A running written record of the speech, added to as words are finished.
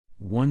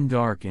One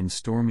dark and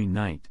stormy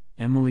night,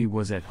 Emily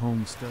was at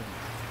home studying.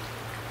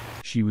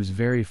 She was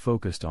very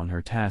focused on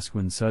her task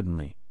when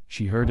suddenly,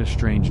 she heard a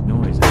strange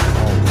noise in the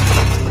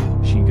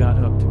hallway. She got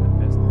up to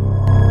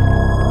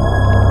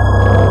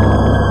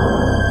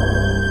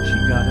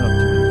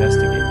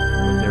investigate,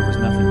 but there was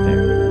nothing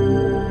there.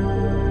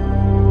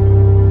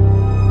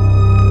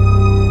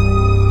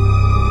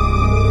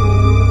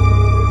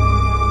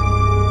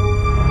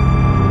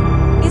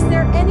 Is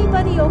there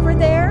anybody over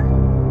there?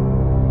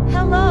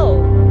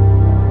 Hello?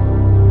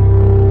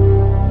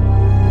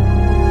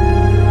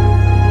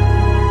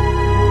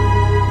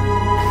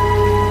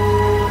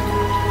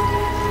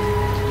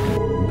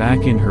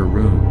 Back in her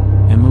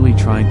room, Emily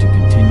tried to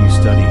continue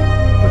studying,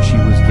 but she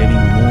was getting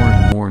more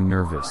and more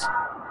nervous.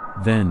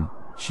 Then,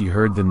 she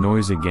heard the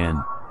noise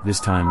again,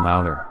 this time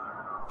louder.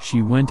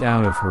 She went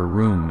out of her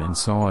room and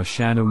saw a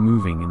shadow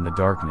moving in the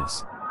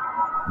darkness.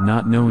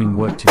 Not knowing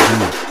what to do,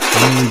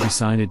 Emily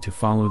decided to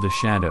follow the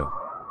shadow.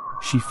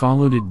 She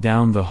followed it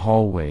down the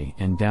hallway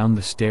and down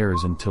the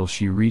stairs until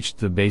she reached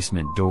the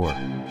basement door.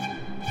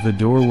 The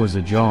door was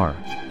ajar,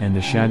 and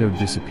the shadow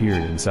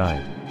disappeared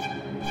inside.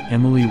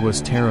 Emily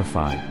was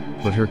terrified,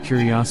 but her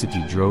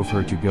curiosity drove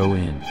her to go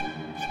in.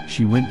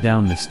 She went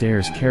down the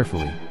stairs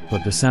carefully,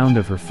 but the sound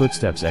of her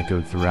footsteps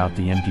echoed throughout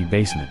the empty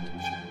basement.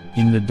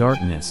 In the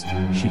darkness,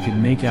 she could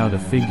make out a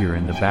figure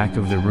in the back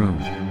of the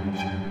room.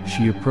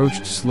 She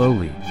approached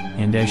slowly,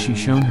 and as she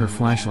shone her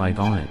flashlight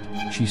on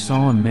it, she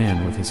saw a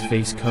man with his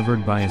face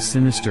covered by a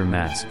sinister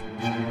mask.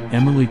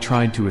 Emily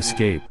tried to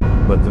escape,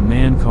 but the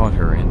man caught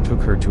her and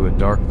took her to a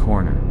dark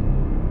corner.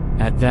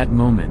 At that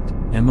moment,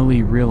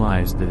 Emily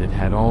realized that it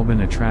had all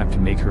been a trap to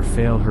make her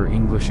fail her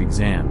English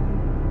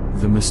exam.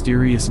 The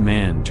mysterious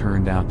man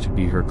turned out to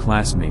be her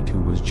classmate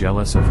who was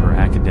jealous of her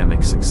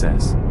academic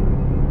success.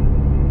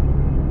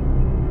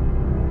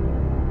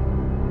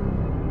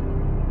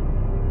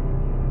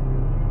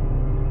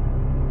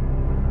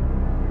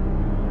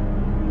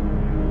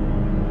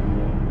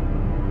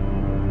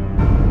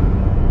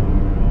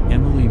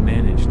 Emily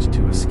managed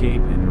to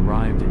escape and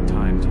arrived in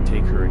time to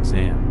take her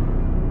exam.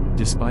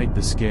 Despite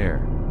the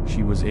scare,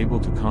 she was able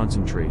to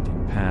concentrate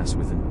and pass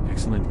with an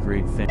excellent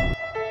grade.